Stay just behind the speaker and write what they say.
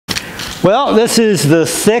Well, this is the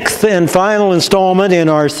 6th and final installment in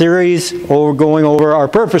our series going over our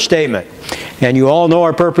purpose statement. And you all know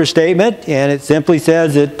our purpose statement, and it simply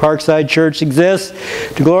says that Parkside Church exists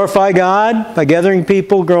to glorify God by gathering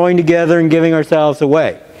people, growing together, and giving ourselves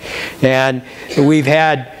away. And we've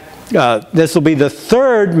had, this will be the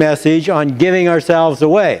 3rd message on giving ourselves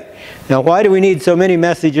away. Now, why do we need so many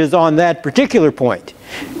messages on that particular point?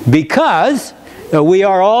 Because we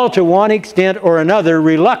are all, to one extent or another,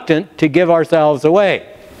 reluctant to give ourselves away.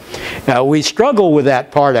 We struggle with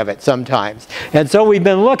that part of it sometimes. And so we've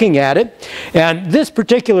been looking at it. And this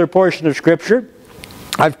particular portion of Scripture,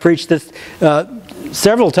 I've preached this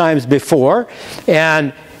several times before.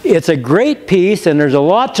 And it's a great piece, and there's a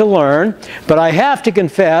lot to learn. But I have to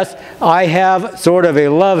confess, I have sort of a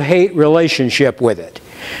love-hate relationship with it.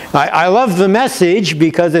 I love the message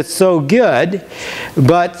because it's so good,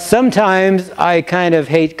 but sometimes I kind of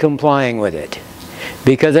hate complying with it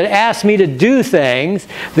because it asks me to do things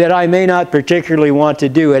that I may not particularly want to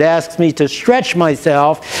do. It asks me to stretch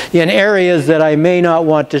myself in areas that I may not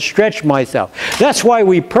want to stretch myself. That's why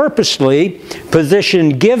we purposely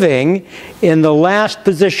position giving in the last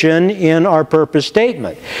position in our purpose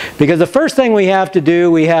statement. Because the first thing we have to do,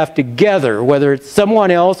 we have to gather. Whether it's someone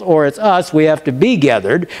else or it's us, we have to be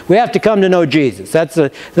gathered. We have to come to know Jesus. That's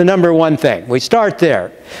the number one thing. We start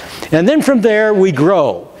there. And then from there, we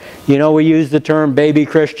grow. You know, we use the term baby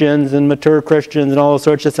Christians and mature Christians and all those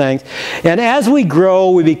sorts of things. And as we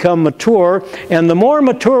grow, we become mature. And the more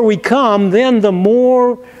mature we come, then the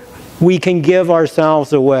more we can give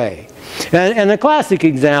ourselves away. And the classic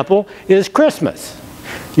example is Christmas.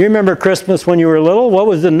 You remember Christmas when you were little? What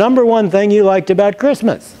was the number one thing you liked about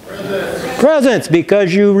Christmas? Presents. Presents,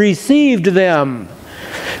 because you received them.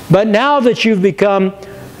 But now that you've become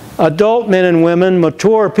adult men and women,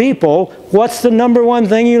 mature people, what's the number one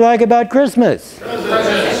thing you like about Christmas?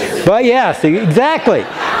 Presents. But yes, exactly.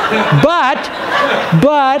 But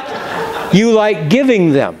you like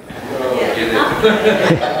giving them.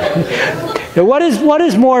 Now, what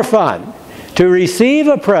is more fun? To receive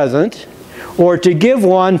a present or to give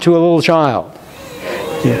one to a little child?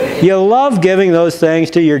 You love giving those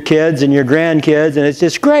things to your kids and your grandkids, and it's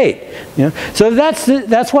just great. You know? So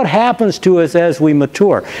that's what happens to us as we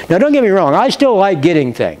mature. Now, don't get me wrong. I still like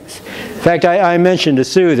getting things. In fact, I mentioned to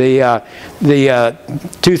Sue the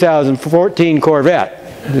 2014 Corvette.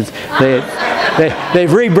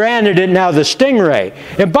 They've rebranded it now the Stingray.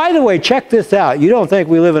 And by the way, check this out. You don't think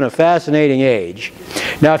we live in a fascinating age.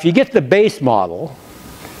 Now, if you get the base model,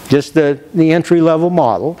 just the entry-level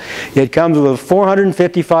model, it comes with a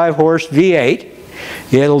 455 horse V8.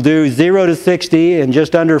 It'll do 0 to 60 in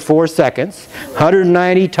just under 4 seconds,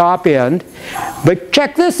 190 top end. But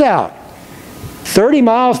check this out, 30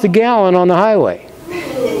 miles to gallon on the highway.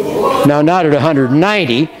 Now, not at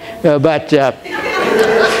 190, but...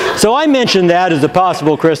 So I mentioned that as a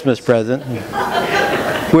possible Christmas present.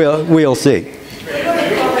 We'll see.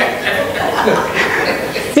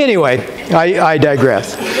 Anyway, I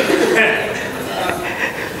digress.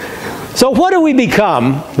 So what do we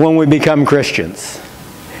become when we become Christians?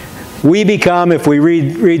 We become, if we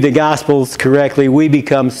read the Gospels correctly, we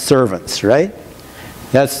become servants, right?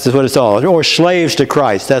 That's what it's all. Or slaves to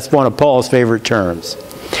Christ. That's one of Paul's favorite terms.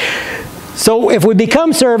 So if we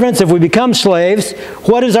become servants, if we become slaves,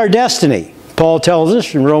 what is our destiny? Paul tells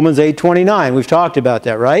us in Romans 8:29. We've talked about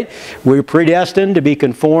that, right? We're predestined to be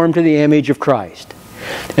conformed to the image of Christ.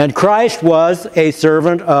 And Christ was a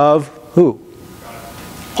servant of who?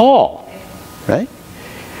 All, right?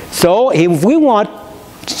 So if we want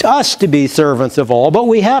us to be servants of all, but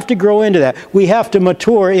we have to grow into that. We have to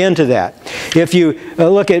mature into that. If you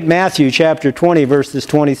look at Matthew chapter 20, verses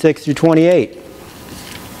 26 through 28.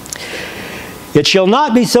 It shall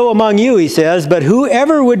not be so among you, he says, but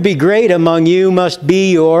whoever would be great among you must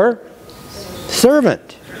be your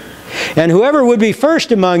servant. And whoever would be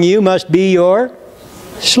first among you must be your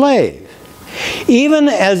slave. Even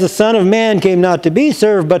as the Son of Man came not to be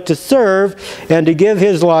served, but to serve, and to give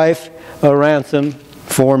his life a ransom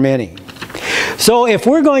for many. So if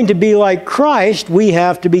we're going to be like Christ, we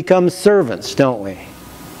have to become servants, don't we?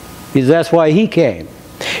 Because that's why he came.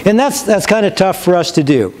 And that's kind of tough for us to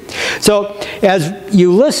do. So as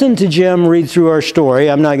you listen to Jim read through our story,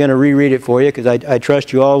 I'm not going to reread it for you because I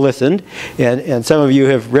trust you all listened, and some of you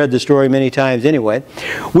have read the story many times anyway.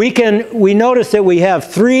 We notice that we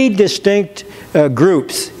have 3 distinct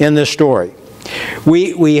groups in this story.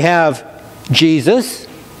 We have Jesus,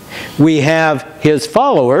 we have his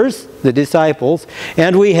followers, the disciples,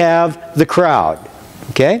 and we have the crowd.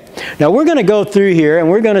 Okay? Now we're going to go through here and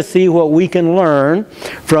we're going to see what we can learn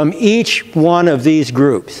from each one of these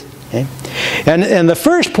groups. Okay? And the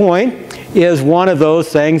first point is one of those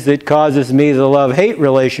things that causes me the love-hate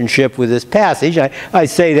relationship with this passage. I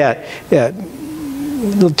say that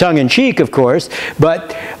tongue-in-cheek, of course,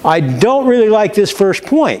 but I don't really like this first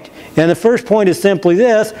point. And the first point is simply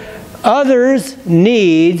this: others'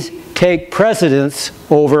 needs take precedence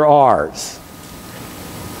over ours.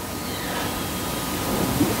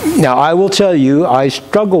 Now, I will tell you, I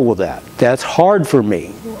struggle with that. That's hard for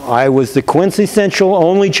me. I was the quintessential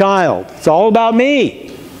only child. It's all about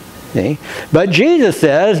me. See? But Jesus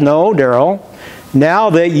says, no, Darrell, now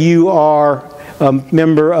that you are a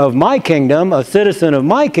member of my kingdom, a citizen of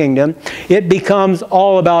my kingdom, it becomes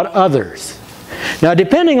all about others. Now,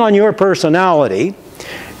 depending on your personality,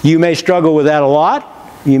 you may struggle with that a lot,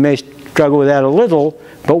 you may struggle with that a little,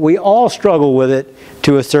 but we all struggle with it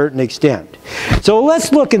to a certain extent. So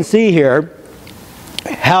let's look and see here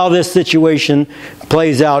how this situation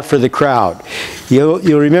plays out for the crowd. You'll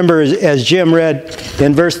remember, as Jim read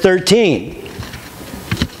in verse 13,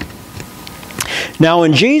 now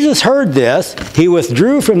when Jesus heard this, he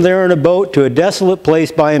withdrew from there in a boat to a desolate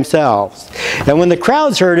place by himself. And when the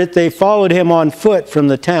crowds heard it, they followed him on foot from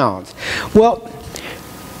the towns. Well,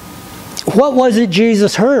 what was it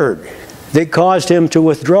Jesus heard that caused him to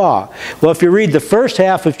withdraw? Well, if you read the first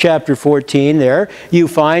half of chapter 14 there, you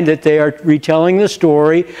find that they are retelling the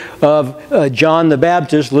story of John the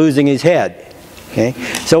Baptist losing his head. Okay?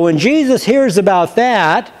 So when Jesus hears about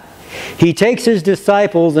that, he takes his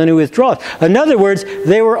disciples and he withdraws. In other words,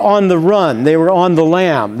 they were on the run. They were on the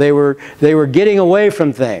lam. They were getting away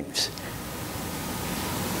from things.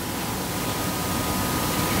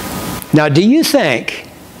 Now, do you think,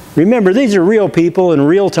 remember, these are real people in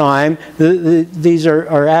real time. These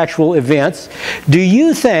are actual events. Do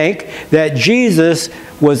you think that Jesus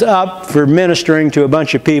was up for ministering to a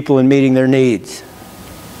bunch of people and meeting their needs?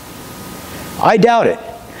 I doubt it.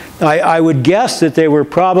 I would guess that they were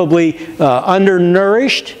probably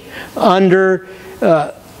undernourished,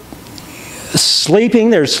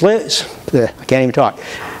 sleeping. I can't even talk.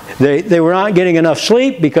 They were not getting enough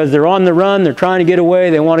sleep because they're on the run. They're trying to get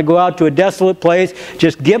away. They want to go out to a desolate place,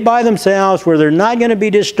 just get by themselves where they're not going to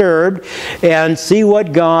be disturbed and see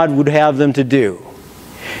what God would have them to do.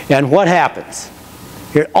 And what happens?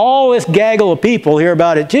 All this gaggle of people hear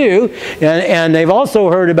about it too, and they've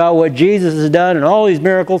also heard about what Jesus has done and all these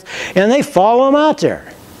miracles, and they follow him out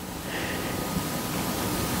there.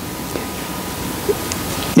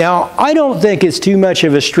 Now, I don't think it's too much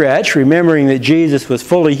of a stretch, remembering that Jesus was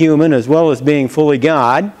fully human as well as being fully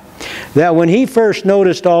God, that when he first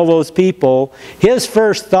noticed all those people, his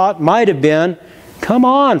first thought might have been, come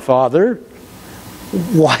on, Father,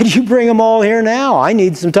 why do you bring them all here now? I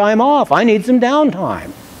need some time off. I need some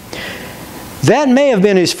downtime. That may have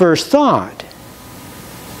been his first thought,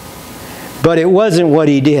 but it wasn't what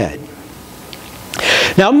he did.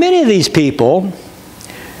 Now, many of these people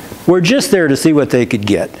were just there to see what they could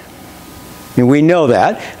get. And we know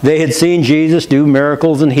that. They had seen Jesus do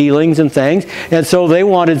miracles and healings and things, and so they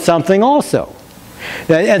wanted something also.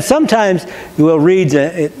 And sometimes we'll read,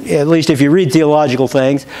 at least if you read theological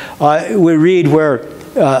things, we read where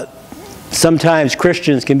sometimes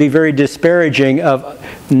Christians can be very disparaging of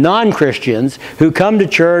non-Christians who come to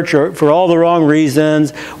church for all the wrong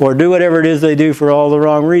reasons or do whatever it is they do for all the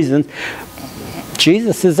wrong reasons.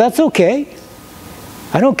 Jesus says, that's okay.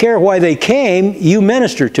 I don't care why they came, you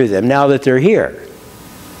minister to them now that they're here.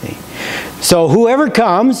 So whoever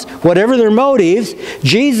comes, whatever their motives,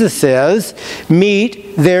 Jesus says,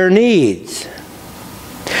 meet their needs.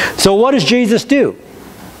 So what does Jesus do?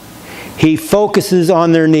 He focuses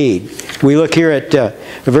on their need. We look here at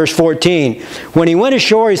verse 14. When he went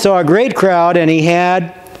ashore, he saw a great crowd, and he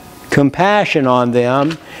had compassion on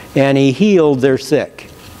them, and he healed their sick.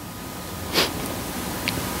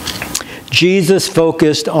 Jesus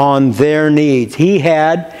focused on their needs. He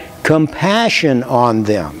had compassion on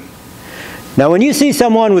them. Now, when you see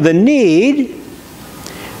someone with a need,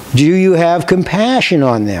 do you have compassion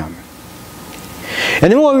on them?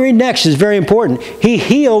 And then what we read next is very important. He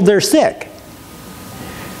healed their sick.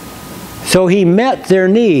 So he met their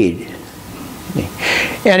need.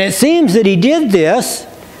 And it seems that he did this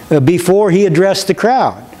before he addressed the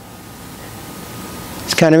crowd.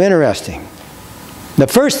 It's kind of interesting. The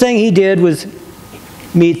first thing he did was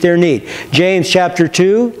meet their need. James chapter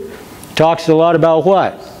 2 talks a lot about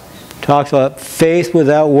what? Talks about faith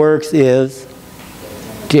without works is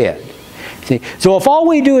dead. See? So if all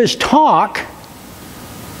we do is talk,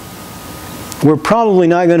 we're probably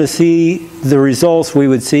not going to see the results we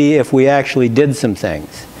would see if we actually did some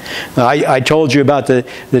things. I told you about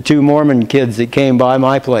the two Mormon kids that came by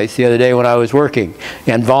my place the other day when I was working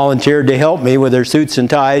and volunteered to help me with their suits and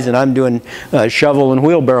ties, and I'm doing shovel and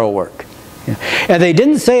wheelbarrow work. And they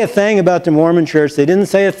didn't say a thing about the Mormon church. They didn't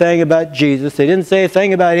say a thing about Jesus. They didn't say a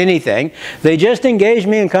thing about anything. They just engaged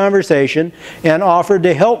me in conversation and offered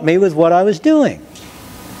to help me with what I was doing.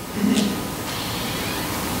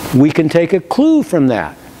 We can take a clue from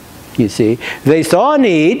that, you see. They saw a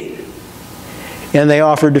need and they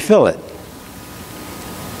offered to fill it.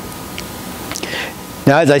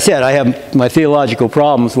 Now, as I said, I have my theological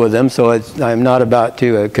problems with them, so I'm not about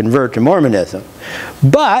to convert to Mormonism.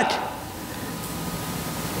 But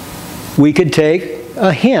we could take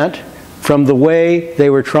a hint from the way they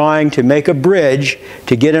were trying to make a bridge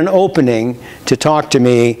to get an opening to talk to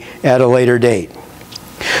me at a later date.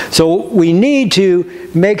 So we need to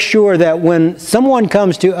make sure that when someone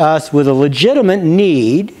comes to us with a legitimate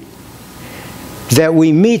need, that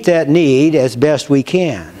we meet that need as best we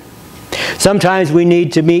can. Sometimes we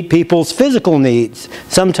need to meet people's physical needs.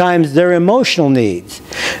 Sometimes their emotional needs.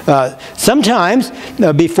 Sometimes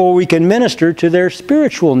before we can minister to their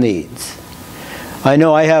spiritual needs. I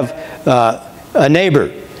know I have a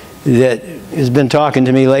neighbor that has been talking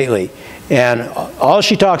to me lately, and all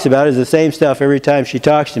she talks about is the same stuff every time she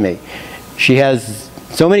talks to me. She has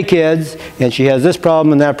so many kids, and she has this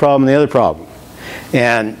problem and that problem and the other problem.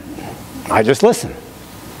 And I just listen.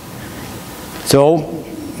 So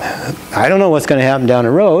I don't know what's going to happen down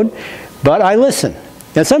the road, but I listen.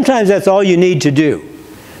 And sometimes that's all you need to do,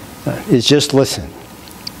 is just listen.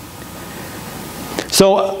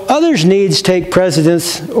 So others' needs take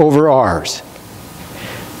precedence over ours.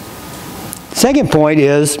 Second point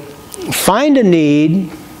is, find a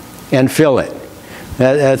need and fill it.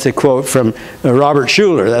 That's a quote from Robert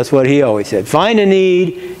Schuller. That's what he always said. Find a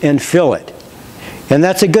need and fill it. And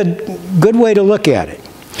that's a good way to look at it.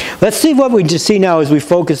 Let's see what we just see now as we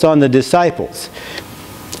focus on the disciples.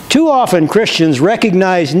 Too often Christians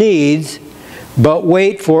recognize needs, but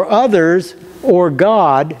wait for others or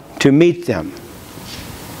God to meet them.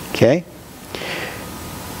 Okay?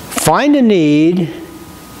 Find a need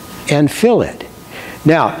and fill it.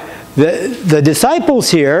 Now, the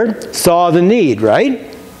disciples here saw the need,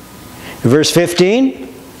 right? Verse 15.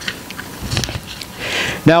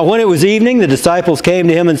 Now when it was evening, the disciples came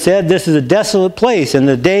to him and said, "This is a desolate place, and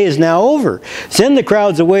the day is now over. Send the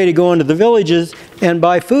crowds away to go into the villages and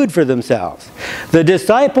buy food for themselves." The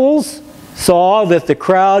disciples saw that the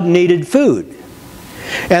crowd needed food.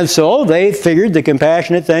 And so they figured the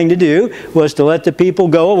compassionate thing to do was to let the people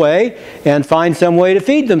go away and find some way to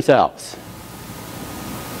feed themselves.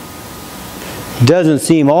 Doesn't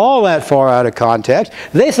seem all that far out of context.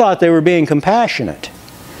 They thought they were being compassionate.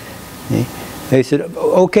 They said,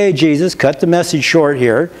 "Okay, Jesus, cut the message short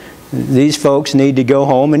here. These folks need to go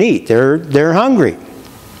home and eat. They're hungry."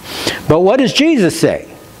 But what does Jesus say?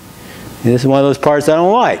 This is one of those parts I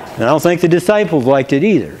don't like. And I don't think the disciples liked it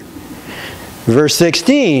either. Verse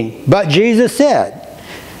 16, "But Jesus said,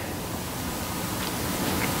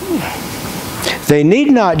 they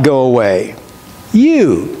need not go away.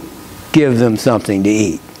 You give them something to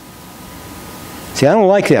eat." See, I don't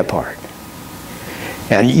like that part.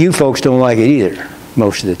 And you folks don't like it either,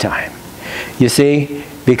 most of the time. You see,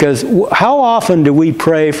 because how often do we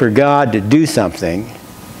pray for God to do something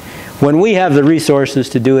when we have the resources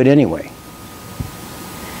to do it anyway?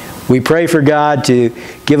 We pray for God to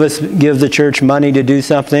give the church money to do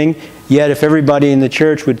something, yet if everybody in the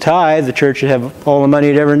church would tithe, the church would have all the money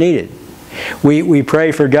it ever needed. We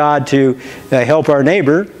pray for God to help our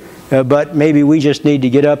neighbor, but maybe we just need to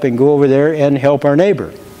get up and go over there and help our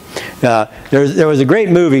neighbor. There was a great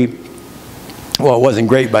movie. Well, it wasn't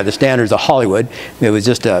great by the standards of Hollywood. It was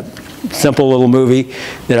just a simple little movie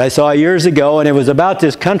that I saw years ago, and it was about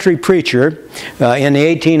this country preacher in the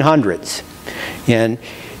 1800s. And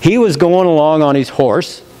he was going along on his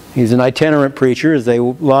horse. He's an itinerant preacher, as a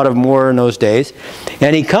lot of them were in those days.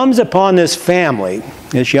 And he comes upon this family,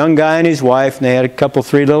 this young guy and his wife, and they had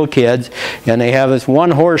three little kids, and they have this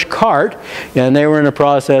one-horse cart, and they were in the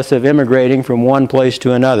process of immigrating from one place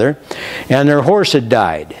to another, and their horse had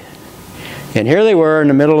died. And here they were in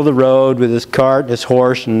the middle of the road with this cart and this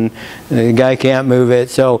horse, and the guy can't move it.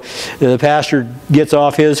 So the pastor gets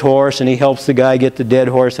off his horse and he helps the guy get the dead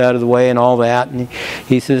horse out of the way and all that. And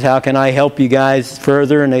he says, "How can I help you guys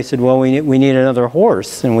further?" And they said, "Well, we need another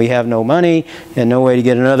horse, and we have no money and no way to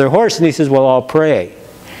get another horse." And he says, "Well, I'll pray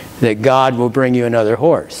that God will bring you another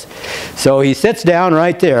horse." So he sits down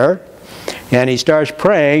right there and he starts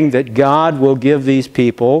praying that God will give these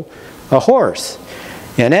people a horse.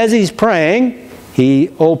 And as he's praying, he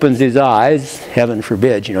opens his eyes. Heaven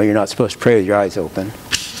forbid, you're not supposed to pray with your eyes open.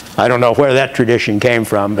 I don't know where that tradition came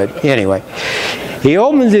from, but anyway. He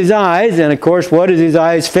opens his eyes, and of course, what does his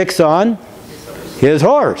eyes fix on? His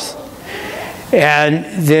horse. And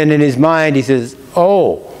then in his mind he says,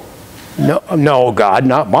 oh, no, God,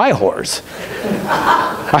 not my horse.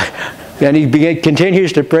 And he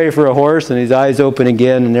continues to pray for a horse, and his eyes open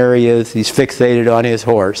again, and there he is. He's fixated on his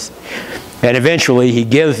horse. And eventually he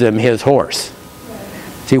gives them his horse.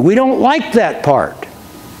 See, we don't like that part.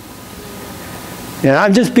 And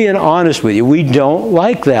I'm just being honest with you. We don't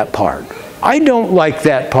like that part. I don't like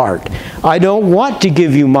that part. I don't want to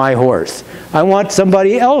give you my horse. I want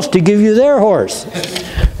somebody else to give you their horse.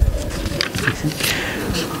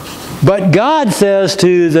 But God says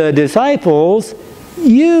to the disciples,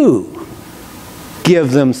 you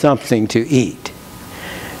give them something to eat.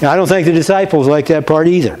 Now, I don't think the disciples like that part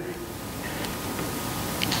either.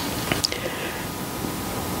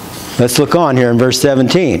 Let's look on here in verse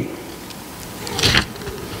 17.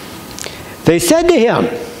 They said to him,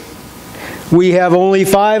 we have only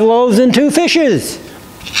 5 loaves and 2 fishes.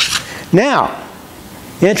 Now,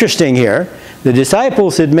 interesting here, the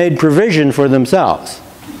disciples had made provision for themselves.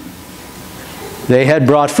 They had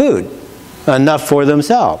brought food, enough for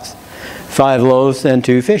themselves. 5 loaves and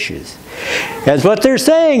 2 fishes. As what they're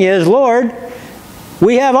saying is, Lord,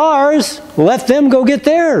 we have ours, let them go get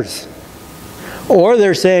theirs. Or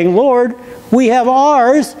they're saying, Lord, we have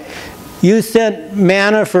ours. You sent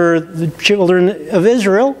manna for the children of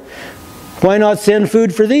Israel. Why not send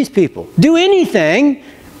food for these people? Do anything,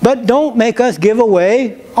 but don't make us give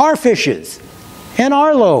away our fishes and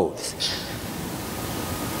our loaves.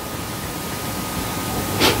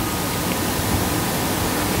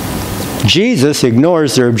 Jesus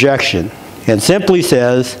ignores their objection and simply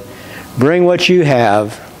says, bring what you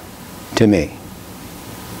have to me.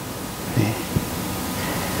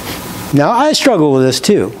 Now, I struggle with this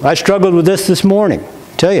too. I struggled with this morning.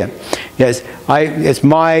 I tell you, yes, it's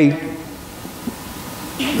my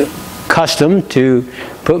custom to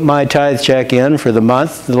put my tithe check in for the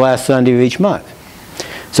month, the last Sunday of each month.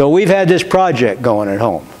 So we've had this project going at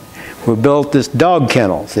home. We built this dog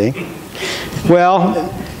kennel, see?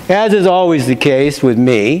 Well, as is always the case with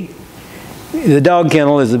me, the dog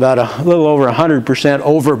kennel is about a little over 100%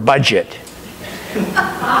 over budget.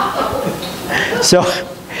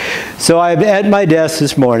 So I'm at my desk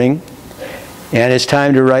this morning, and it's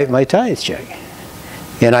time to write my tithe check.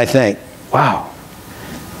 And I think, wow,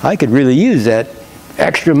 I could really use that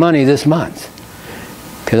extra money this month.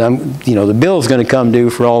 Because the bill's going to come due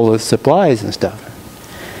for all the supplies and stuff.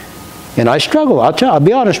 And I struggle. I'll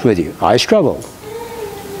be honest with you. I struggled.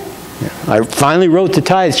 I finally wrote the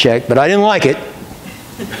tithe check, but I didn't like it.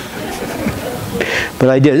 But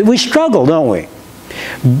I did. We struggle, don't we?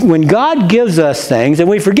 When God gives us things, and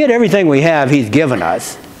we forget everything we have He's given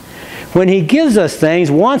us, when He gives us things,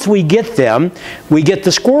 once we get them, we get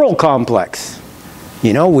the squirrel complex.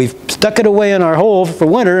 We've stuck it away in our hole for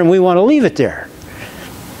winter, and we want to leave it there.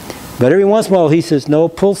 But every once in a while, He says, no,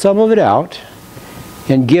 pull some of it out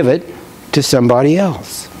and give it to somebody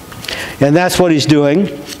else. And that's what He's doing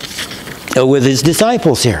with His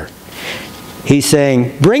disciples here. He's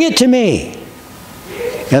saying, bring it to me,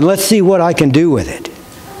 and let's see what I can do with it.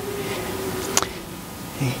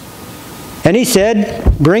 And He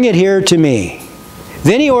said, bring it here to me.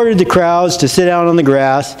 Then He ordered the crowds to sit down on the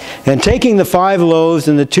grass, and taking the 5 loaves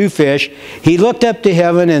and the 2 fish, He looked up to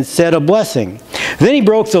heaven and said a blessing. Then He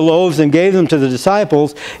broke the loaves and gave them to the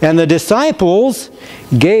disciples, and the disciples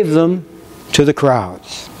gave them to the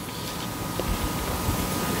crowds.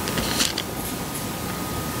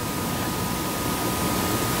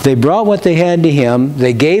 They brought what they had to Him,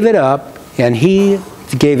 they gave it up, and He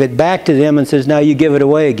gave it back to them and says, now you give it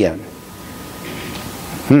away again.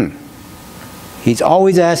 He's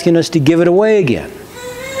always asking us to give it away again.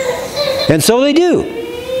 And so they do.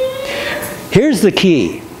 Here's the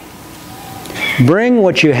key. Bring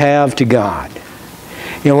what you have to God.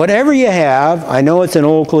 Whatever you have, I know it's an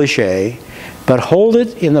old cliche, but hold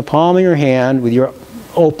it in the palm of your hand with your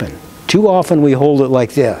open. Too often we hold it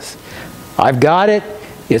like this. I've got it,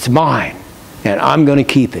 it's mine, and I'm going to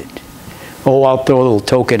keep it. Oh, I'll throw a little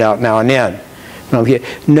token out now and then.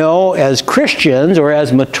 No, as Christians, or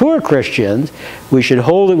as mature Christians, we should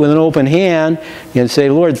hold it with an open hand and say,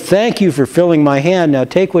 Lord, thank you for filling my hand. Now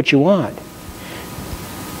take what you want.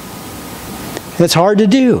 That's hard to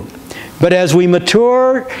do. But as we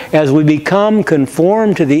mature, as we become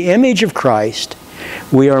conformed to the image of Christ,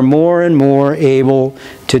 we are more and more able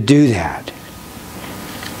to do that.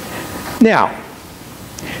 Now,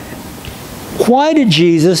 why did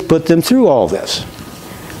Jesus put them through all this?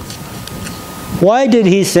 Why did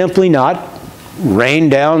He simply not rain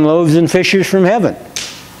down loaves and fishes from heaven?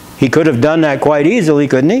 He could have done that quite easily,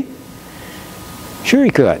 couldn't He? Sure He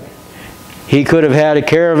could. He could have had a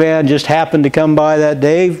caravan just happen to come by that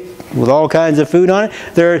day, with all kinds of food on it.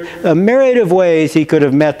 There are a myriad of ways he could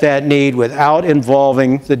have met that need without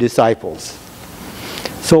involving the disciples.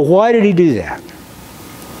 So why did he do that?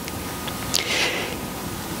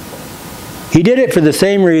 He did it for the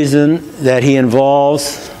same reason that he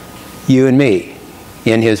involves you and me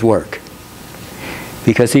in his work.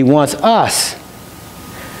 Because he wants us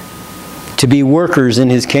to be workers in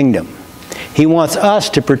his kingdom. He wants us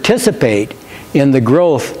to participate in the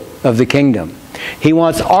growth of the kingdom. He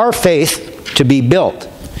wants our faith to be built.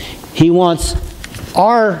 He wants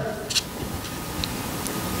our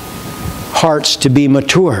hearts to be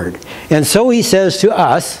matured. And so he says to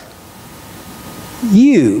us,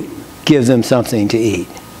 you give them something to eat.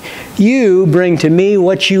 You bring to me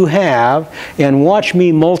what you have and watch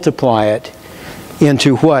me multiply it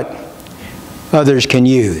into what others can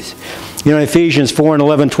use. You know, Ephesians 4 and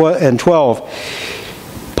 11 and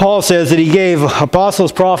 12, Paul says that he gave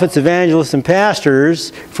apostles, prophets, evangelists, and pastors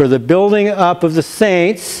for the building up of the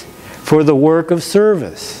saints for the work of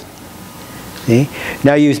service. See?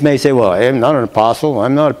 Now you may say, well, I'm not an apostle,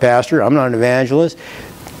 I'm not a pastor, I'm not an evangelist.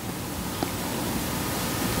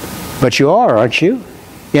 But you are, aren't you?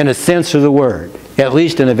 In a sense of the word. At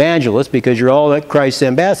least an evangelist, because you're all Christ's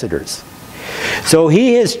ambassadors. So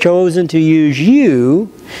he has chosen to use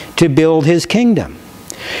you to build his kingdom.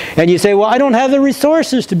 And you say, well, I don't have the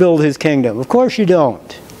resources to build his kingdom. Of course you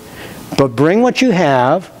don't. But bring what you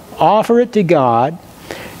have, offer it to God,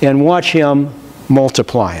 and watch him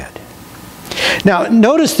multiply it. Now,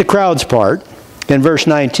 notice the crowds part in verse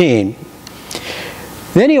 19.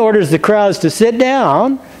 Then he orders the crowds to sit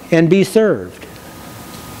down and be served.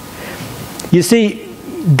 You see,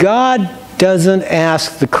 God doesn't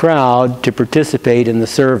ask the crowd to participate in the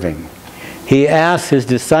serving. He asks his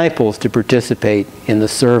disciples to participate in the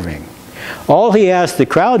serving. All he asks the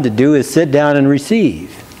crowd to do is sit down and receive.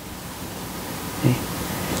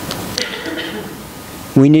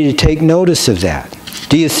 We need to take notice of that.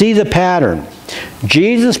 Do you see the pattern?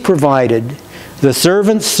 Jesus provided, the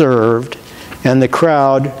servants served, and the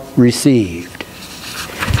crowd received.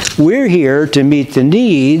 We're here to meet the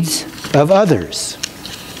needs of others,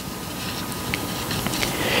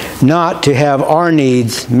 not to have our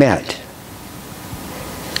needs met.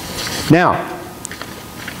 Now,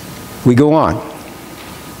 we go on.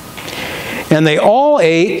 And they all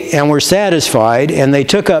ate and were satisfied, and they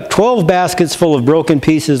took up 12 baskets full of broken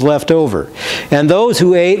pieces left over. And those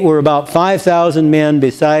who ate were about 5,000 men,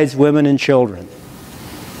 besides women and children.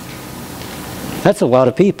 That's a lot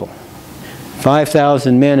of people.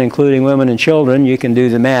 5,000 men, including women and children. You can do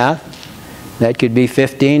the math. That could be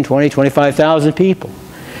 15, 20, 25,000 people.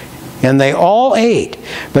 And they all ate.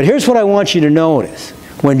 But here's what I want you to notice.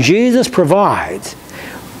 When Jesus provides,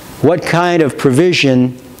 what kind of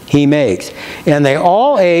provision he makes. And they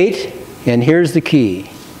all ate, and here's the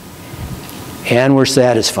key, and were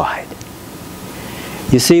satisfied.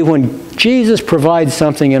 You see, when Jesus provides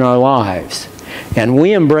something in our lives, and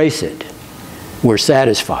we embrace it, we're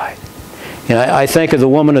satisfied. And I think of the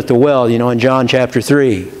woman at the well, you know, in John chapter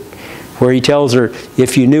 3, where he tells her,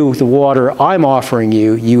 if you knew the water I'm offering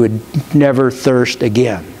you, you would never thirst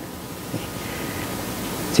again.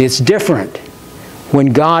 See, it's different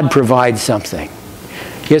when God provides something.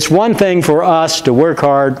 It's one thing for us to work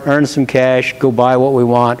hard, earn some cash, go buy what we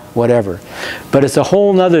want, whatever. But it's a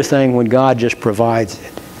whole other thing when God just provides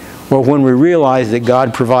it. Or when we realize that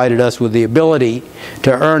God provided us with the ability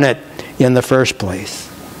to earn it in the first place.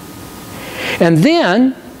 And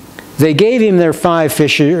then they gave him their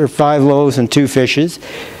 5 loaves and 2 fishes.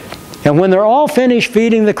 And when they're all finished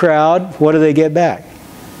feeding the crowd, what do they get back?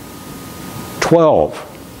 12.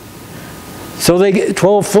 So they get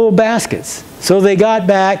 12 full baskets. So they got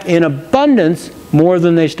back in abundance more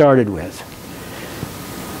than they started with.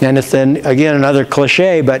 And it's then, again, another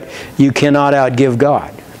cliche, but you cannot outgive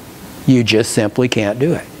God. You just simply can't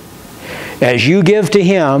do it. As you give to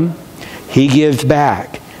him, he gives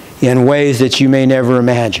back in ways that you may never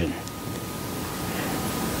imagine.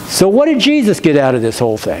 So what did Jesus get out of this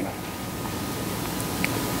whole thing?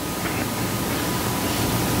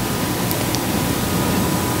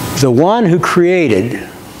 The one who created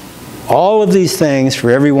all of these things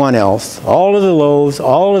for everyone else, all of the loaves,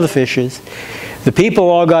 all of the fishes, the people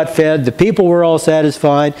all got fed, the people were all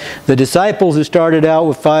satisfied, the disciples who started out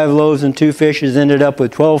with 5 loaves and 2 fishes ended up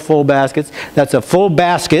with 12 full baskets. That's a full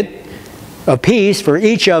basket apiece for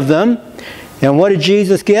each of them. And what did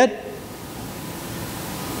Jesus get?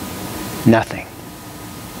 Nothing.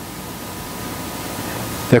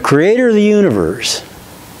 The creator of the universe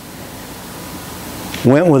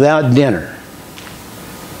went without dinner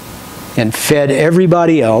and fed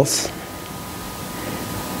everybody else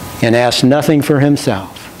and asked nothing for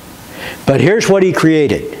himself. But here's what he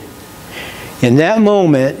created. In that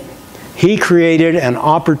moment, he created an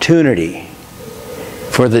opportunity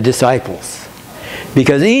for the disciples,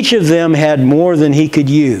 because each of them had more than he could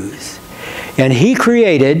use. And he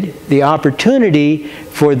created the opportunity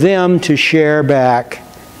for them to share back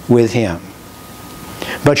with him.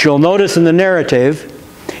 But you'll notice in the narrative,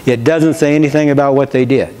 it doesn't say anything about what they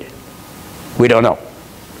did. We don't know.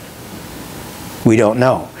 We don't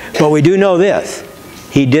know. But we do know this.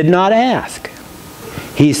 He did not ask.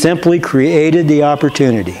 He simply created the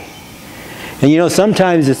opportunity. And you know,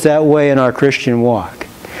 sometimes it's that way in our Christian walk.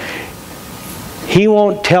 He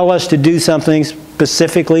won't tell us to do something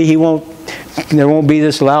specifically. There won't be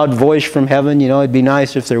this loud voice from heaven. You know, it'd be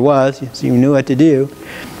nice if there was, so you knew what to do.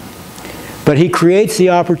 But he creates the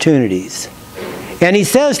opportunities. And he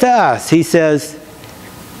says to us, he says,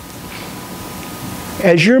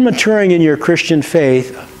 as you're maturing in your Christian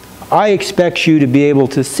faith, I expect you to be able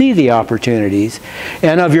to see the opportunities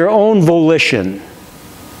and of your own volition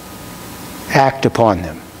act upon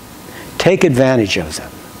them. Take advantage of them.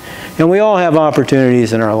 And we all have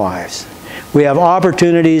opportunities in our lives. We have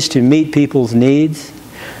opportunities to meet people's needs.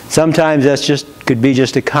 Sometimes could be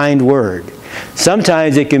just a kind word.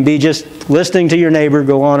 Sometimes it can be just listening to your neighbor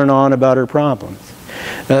go on and on about her problems.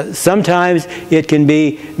 Sometimes it can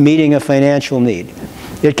be meeting a financial need.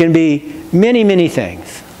 It can be many, many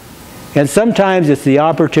things. And sometimes it's the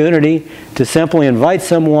opportunity to simply invite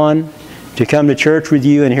someone to come to church with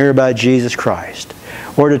you and hear about Jesus Christ,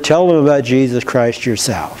 or to tell them about Jesus Christ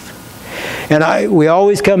yourself. And we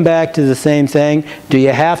always come back to the same thing. Do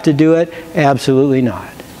you have to do it? Absolutely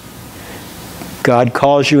not. God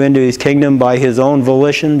calls you into His kingdom by His own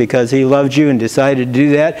volition because He loved you and decided to do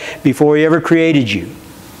that before He ever created you.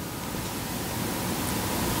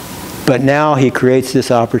 But now He creates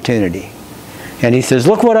this opportunity. And He says,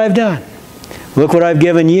 look what I've done. Look what I've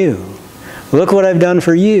given you. Look what I've done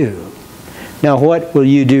for you. Now what will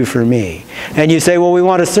you do for me? And you say, well, we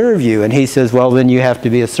want to serve you. And He says, well, then you have to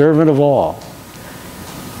be a servant of all.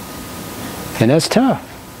 And that's tough.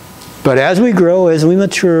 But as we grow, as we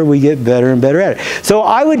mature, we get better and better at it. So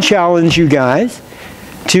I would challenge you guys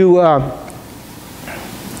to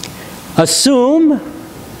assume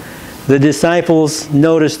the disciples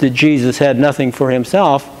noticed that Jesus had nothing for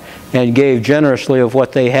Himself and gave generously of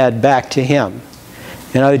what they had back to Him.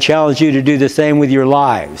 And I would challenge you to do the same with your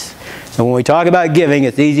lives. And when we talk about giving,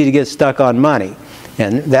 it's easy to get stuck on money.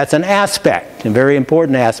 And that's an aspect, a very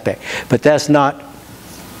important aspect. But that's not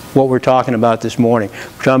what we're talking about this morning.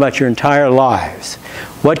 We're talking about your entire lives.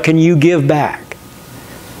 What can you give back?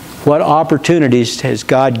 What opportunities has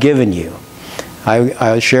God given you?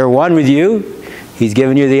 I'll share one with you. He's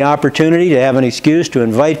given you the opportunity to have an excuse to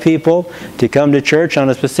invite people to come to church on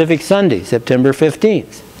a specific Sunday, September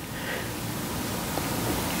 15th.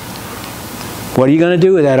 What are you going to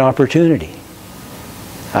do with that opportunity?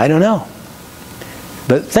 I don't know.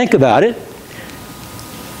 But think about it.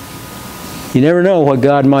 You never know what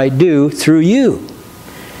God might do through you.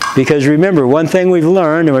 Because remember, one thing we've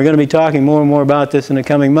learned, and we're going to be talking more and more about this in the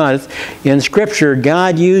coming months, in Scripture,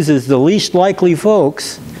 God uses the least likely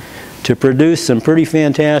folks to produce some pretty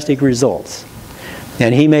fantastic results.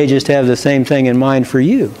 And He may just have the same thing in mind for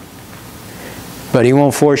you. But He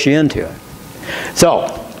won't force you into it.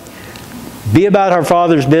 So, be about our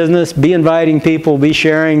Father's business. Be inviting people. Be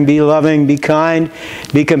sharing. Be loving. Be kind.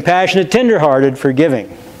 Be compassionate, tenderhearted,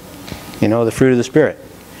 forgiving. You know, the fruit of the Spirit.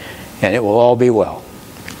 And it will all be well.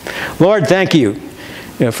 Lord, thank you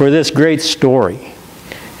for this great story.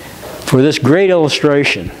 For this great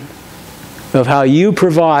illustration of how you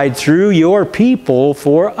provide through your people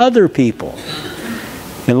for other people.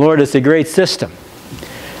 And Lord, it's a great system.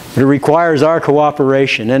 But it requires our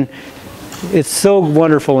cooperation. And it's so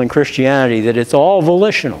wonderful in Christianity that it's all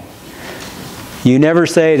volitional. You never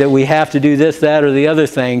say that we have to do this, that, or the other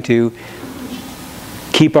thing to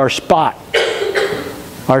keep our spot.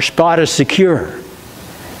 Our spot is secure.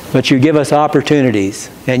 But you give us opportunities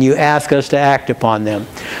and you ask us to act upon them.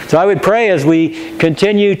 So I would pray as we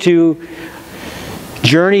continue to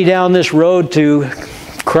journey down this road to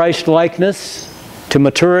Christ-likeness, to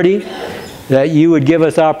maturity, that you would give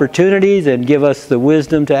us opportunities and give us the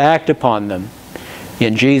wisdom to act upon them.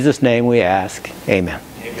 In Jesus' name we ask. Amen.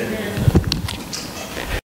 Amen.